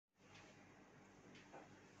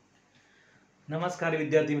नमस्कार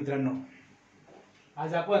विद्यार्थी मित्रांनो,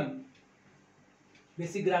 आज आपण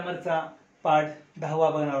बेसिक ग्रामरचा पार्ट 10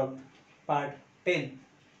 बघणार आहोत. पार्ट 10.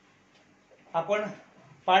 आपण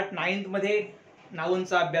पार्ट 9 मध्ये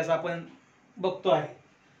नाऊनचा अभ्यास आपण बघतो आहे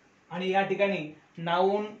आणि या ठिकाणी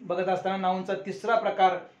नाऊन बघत असताना नाऊनचा तिसरा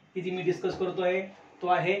प्रकार की जी मी डिस्कस करतो आहे तो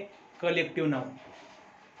आहे कलेक्टिव्ह नाऊन.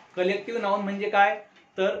 कलेक्टिव्ह नाऊन म्हणजे काय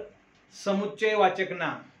तर समुच्चयवाचक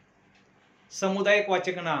नाम, समुदायिक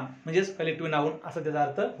वाचक नाम म्हणजेच कलेक्टिव्ह नाऊन असा त्याचा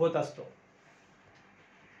अर्थ होत असतो.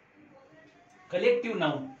 कलेक्टिव्ह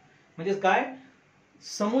नाऊन म्हणजे काय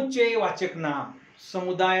समुच्चयवाचक नाम,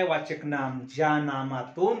 समुदायवाचक नाम, ज्या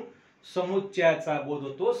नामातून समुच्चयाचा बोध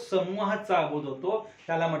होतो, समूहाचा बोध होतो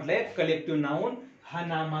त्याला म्हटलंय कलेक्टिव्ह नाऊन. हा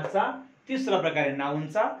नामाचा तिसरा प्रकार आहे,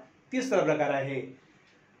 नाऊनचा तिसरा प्रकार आहे.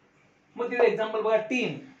 मग तिथे एक्झाम्पल बघा,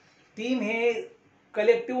 टीम. टीम हे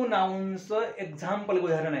कलेक्टिव्ह नाऊनचं एक्झाम्पल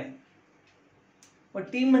उदाहरण आहे. मग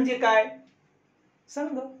टीम म्हणजे काय?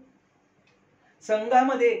 संघ.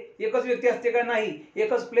 संघामध्ये एकच व्यक्ती असते का? नाही.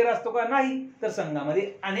 एकच प्लेअर असतो का? नाही. तर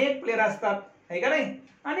संघामध्ये अनेक प्लेअर असतात, आहे का नाही?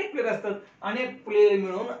 अनेक प्लेअर असतात. अनेक प्लेअर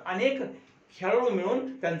मिळून, अनेक खेळाडू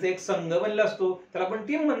मिळून त्यांचा एक संघ बनला असतो, त्याला आपण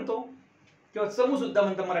टीम म्हणतो किंवा समूह सुद्धा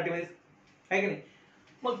म्हणतात मराठीमध्ये, आहे की नाही?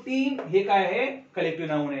 मग टीम हे काय आहे?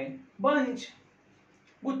 कलेक्टिव्ह नाऊन आहे. बंच,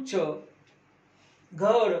 गुच्छ,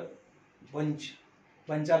 घड, बंच.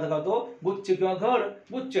 पंचार्थ का होतो? गुच्छ किंवा घड.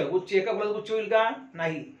 गुच्छ, गुच्छ एका फुलाचा गुच्छ होईल का?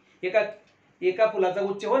 नाही. एका फुलाचा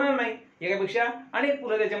गुच्छ होणार नाही. एकापेक्षा अनेक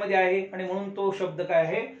फुलं त्याच्यामध्ये आहे आणि म्हणून तो शब्द काय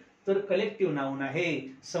आहे तर कलेक्टिव्ह नाऊन आहे,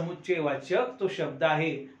 समुच्चयवाचक तो शब्द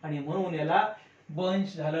आहे. आणि म्हणून याला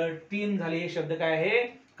बंच झालं, टीम झाले, हे शब्द काय आहे?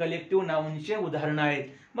 कलेक्टिव्ह नाऊनचे उदाहरण आहेत.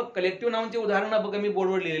 मग कलेक्टिव्ह नाऊनचे उदाहरण बघा, मी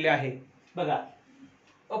बोर्डवर लिहिलेले आहे बघा.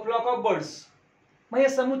 A flock of birds. मग हे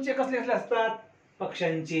समुच्चय कसले कसले असतात?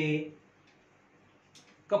 पक्ष्यांचे,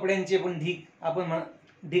 कपड्यांचे पण ढीग, आपण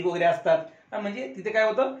ढीग वगैरे असतात. म्हणजे तिथे काय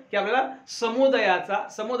होतं की आपल्याला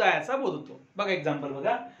समुदायाचा बोध होतो. बघा एक्झाम्पल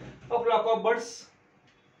बघा. अ फ्लॉक ऑफ बर्ड्स,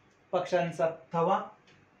 पक्ष्यांचा थवा.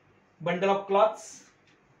 Bundle of clothes,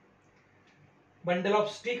 bundle of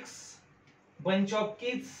sticks, bunch of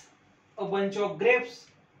keys, a bunch of grapes,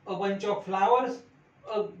 a bunch of flowers,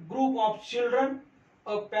 a group of children,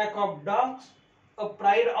 a pack of dogs, a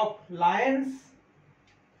pride of Lions,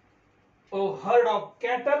 a herd of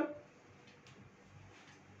cattle,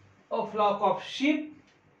 a flock of sheep,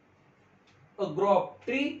 a grove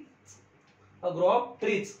of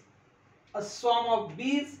trees, a swarm of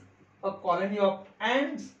bees, a colony of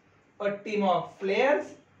ants, a team of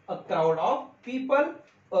players, a crowd of people,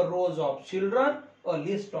 a rows of children, a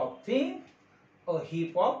list of things, a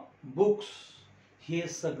heap of books. हे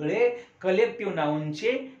सगळे collective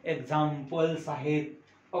नाऊनचे examples आहेत.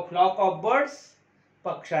 a flock of birds,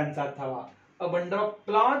 पक्ष्यांचा थवा. A bundle of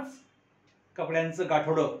clothes, कपड्यांचं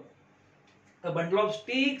गाठोडं. A bundle of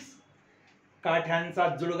sticks, काठ्यांचा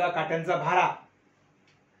जुळगा, काठ्यांचा भारा.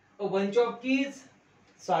 A bunch of keys,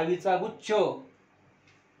 सावीचा गुच्छ.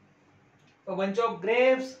 A bunch of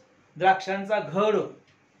grapes, द्राक्षांचा घड.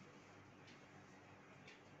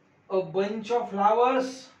 अ बंच ऑफ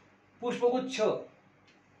फ्लावर्स, पुष्पगुच्छ.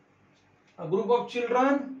 अ ग्रुप ऑफ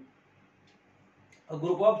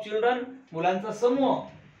चिल्ड्रन, मुलांचा समूह.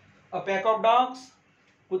 अ पॅक ऑफ डॉग्स,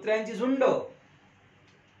 कुत्र्यांची झुंड.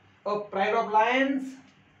 अ प्राइड ऑफ लायन्स,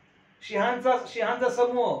 सिंहांचा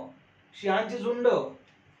समूह, सिंहांची झुंड.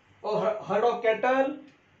 अ हर्ड ऑफ कॅटल,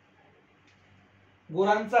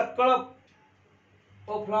 गुरांचा कळप.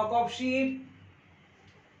 अ फ्लॉक ऑफ शीप,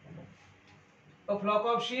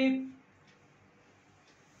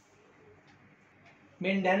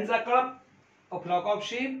 मेंढ्यांचा कळप. अ फ्लॉक ऑफ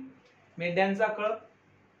शीप, मेंढ्यांचा कळप.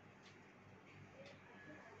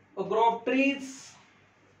 A grove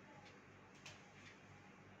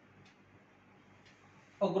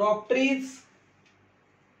of trees,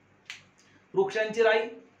 वृक्षांची राई.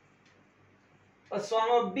 A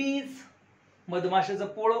swarm of bees, मधमाशाचं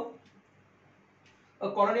पोळं. A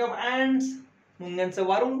colony of ants, मुंग्यांचं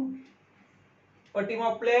वारूळ. A team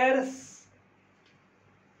of players,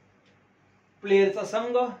 प्लेयरचा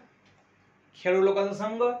संघ, खेळाडू लोकांचा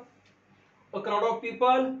संघ. A crowd of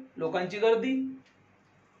people, लोकांची गर्दी.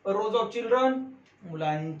 A rows of children,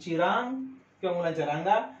 मुलांची रांग किंवा मुलांच्या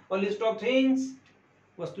रांगा. A list of things,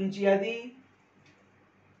 वस्तूंची यादी.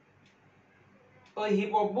 A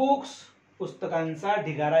heap of books, पुस्तकांचा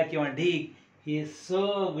ढिगारा किंवा ढीग. हे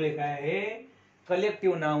सगळे काय आहे?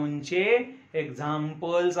 कलेक्टिव्ह नाऊनचे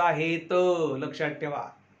एक्झाम्पल्स आहेत. लक्षात ठेवा,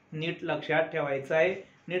 नीट लक्षात ठेवायचं आहे,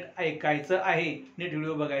 नीट ऐकायचं आहे, नीट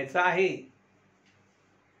व्हिडिओ बघायचा आहे.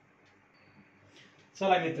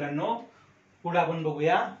 चला मित्रांनो, पुढे आपण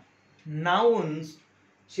बघूया नाउन्स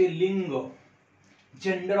चे लिंग,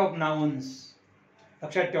 जेंडर ऑफ नाउन्स.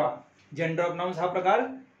 लक्षात ठेवा, जेंडर ऑफ नाउन्स हा प्रकार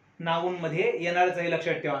नाउन मध्ये येणारच आहे,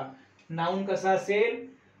 लक्षात ठेवा. नाउन कसा असेल,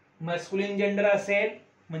 मस्कुलिन जेंडर असेल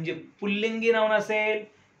म्हणजे पुल्लिंगी नाउन असेल,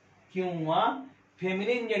 किंवा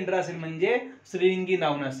फेमिनिन जेंडर असेल म्हणजे स्त्रीलिंगी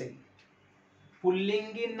नाउन असेल.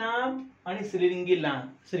 पुल्लिंगी नाम आणि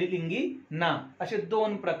स्त्रीलिंगी नाम असे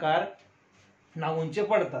दोन प्रकार नाउनचे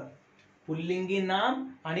पडतात. पुल्लिंगी नाम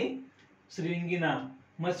आणि स्त्रीलिंगी नाम.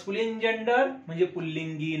 मस्कुलिन जेंडर म्हणजे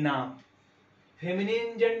पुल्लिंगी नाम,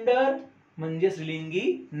 फेमिनिन जेंडर म्हणजे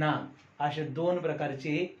स्त्रीलिंगी नाम. असे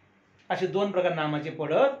दोन प्रकार नामाचे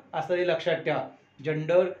पडत असतात, हे लक्षात ठेवा.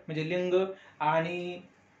 जेंडर म्हणजे लिंग आणि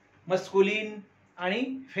मस्कुलिन आणि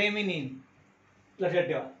फेमिनिन, लक्षात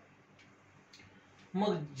ठेवा.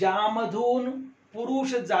 मग ज्यामधून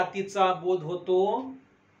पुरुष जातीचा बोध होतो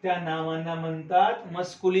त्या नामांना म्हणतात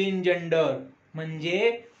मस्कुलिन जेंडर म्हणजे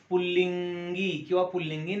पुल्लिंगी किंवा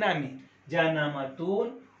पुल्लिंगी नामे. ज्या नामातून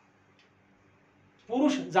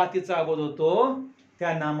पुरुष जातीचा बोध होतो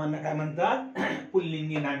त्या नामांना काय म्हणतात,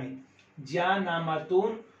 पुल्लिंगी नामे. ज्या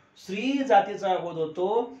नामातून स्त्री जातीचा बोध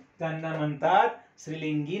होतो त्यांना म्हणतात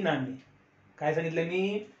स्त्रीलिंगी नामे. काय सांगितलं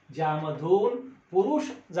मी, ज्यामधून पुरुष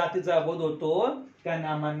जातीचा बोध होतो त्या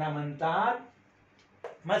नामांना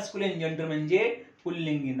म्हणतात मस्कुलिन जेंडर म्हणजे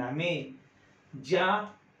पुल्लिंगी नामे. ज्या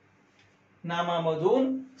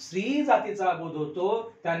नामामधून स्त्री जातीचा बोध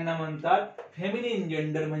होतो त्यांना म्हणतात फेमिनिन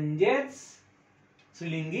जेंडर म्हणजेच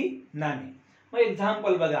स्त्रीलिंगी नामे. मग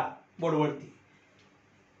एक्झाम्पल बघा बोर्डवरती.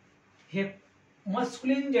 हे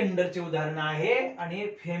मस्कुलिन जेंडरचे उदाहरण आहे आणि हे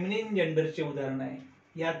फेमिनिन जेंडरचे उदाहरण आहे.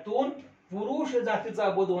 यातून पुरुष जातीचा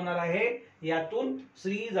बोध होणार आहे, यातून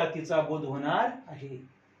स्त्री जातीचा बोध होणार आहे.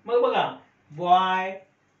 मग बघा, boy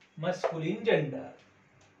masculine gender,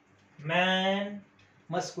 man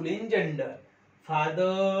masculine gender,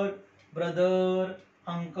 father, brother,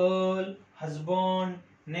 uncle, husband,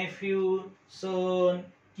 Neiphiu, सन,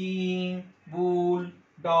 किंग, बुल,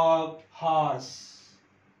 डॉग, हॉर्स.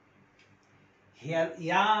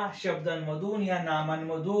 या शब्दांमधून, या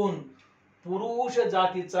नामांमधून पुरुष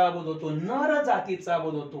जातीचा बोध होतो, नर जातीचा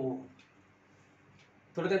बोध होतो.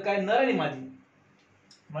 थोडक्यात काय, नर आणि मादी.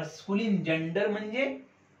 मस्कुलिन जेंडर म्हणजे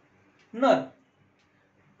नर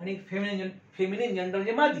आणि फेमिनिन जेंडर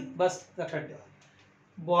म्हणजे मादी. बस लक्षात ठेवा.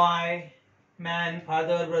 Boy, man,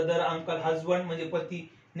 father, brother, uncle, husband म्हणजे पती,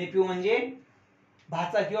 नेफ्यू म्हणजे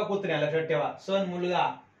भाचा किंवा पुतण्या, लक्षात ठेवा. सन मुलगा,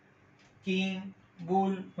 किंग,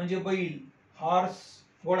 बुल म्हणजे बैल, हॉर्स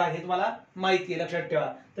घोडा, हे तुम्हाला माहिती आहे, लक्षात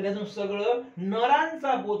ठेवा. तर यातून सगळं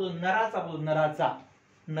नरांचा बोध,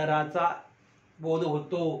 नराचा बोध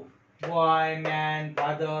होतो. Boy, man,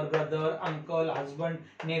 father, brother, uncle, husband,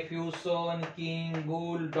 Neiphiu, सन, किंग,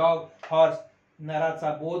 बुल, डॉग, हॉर्स.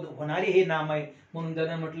 नराचा बोध होणारे हे नाम आहे, म्हणून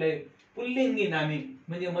त्यांना म्हटलंय पुल्लिंगी नामे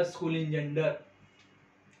म्हणजे मस्कुलिन जेंडर.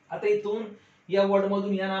 आता इथून या वर्ड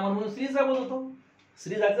मधून, या नामांमधून स्त्रीचा बोध होतो,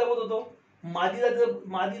 स्त्री जातीचा बोध होतो,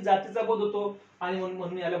 मादी जातीचा बोध होतो, आणि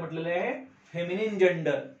म्हणून याला म्हटलेलं आहे फेमिनिन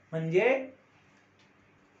जेंडर म्हणजे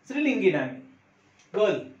स्त्रीलिंगी नामे.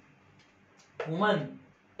 गर्ल, वुमन,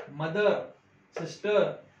 मदर,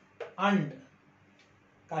 सिस्टर, अंट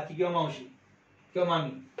काकी किंवा मावशी किंवा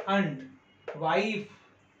मामी, अंट, वाईफ,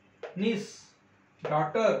 निस,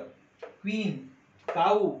 डॉटर, क्वीन,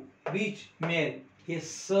 काऊ, बीच, मेर. हे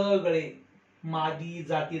सगळे मादी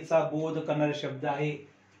जातीचा बोध करणारे शब्द आहे.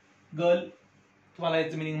 गर्ल, तुम्हाला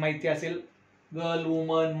याचं मिनिंग माहिती असेल. Girl,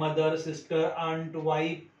 woman, mother, sister, अंट,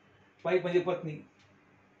 wife. Wife म्हणजे पत्नी.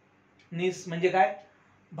 निस म्हणजे काय,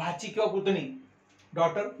 भाची किंवा पुतणी.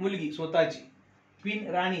 डॉटर मुलगी स्वतःची. क्वीन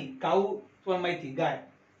राणी. काऊ तुम्हाला माहिती गाय.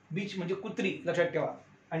 बीच म्हणजे कुत्री, लक्षात ठेवा.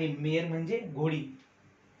 आणि मेर म्हणजे घोडी.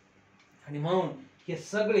 आणि म्हणून हे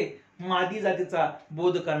सगळे मादी जातीचा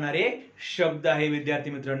बोध करणारे शब्द आहे विद्यार्थी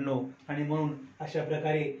मित्रांनो. आणि म्हणून अशा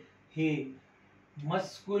प्रकारे हे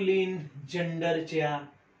मस्कुलिन जेंडरच्या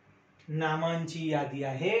नामांची यादी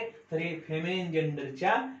आहे, तर हे फेमिनिन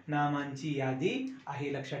जेंडरच्या नामांची यादी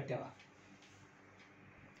आहे, लक्षात ठेवा.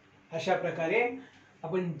 अशा प्रकारे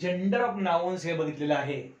आपण जेंडर ऑफ नाउन्स हे बघितलेलं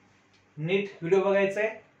आहे. नीट व्हिडिओ बघायचा आहे,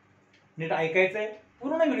 नीट ऐकायचं आहे,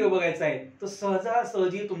 पूर्ण व्हिडिओ बघायचा आहे, तर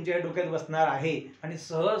सहजासहजी तुमच्या डोक्यात बसणार आहे आणि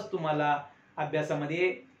सहज तुम्हाला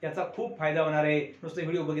अभ्यासामध्ये याचा खूप फायदा होणार आहे. नुसतं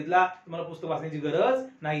व्हिडिओ बघितला तुम्हाला पुस्तक वाचण्याची गरज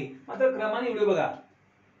नाही, मात्र क्रमाने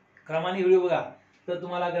व्हिडिओ बघा तर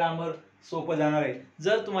तुम्हाला ग्रामर सोपं जाणार आहे.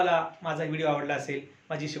 जर तुम्हाला माझा व्हिडिओ आवडला असेल,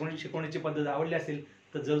 माझी शिकवण्याची पद्धत आवडली असेल,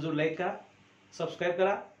 तर जरूर लाईक करा, सबस्क्राईब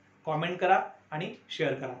करा, कॉमेंट करा आणि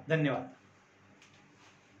शेअर करा. धन्यवाद.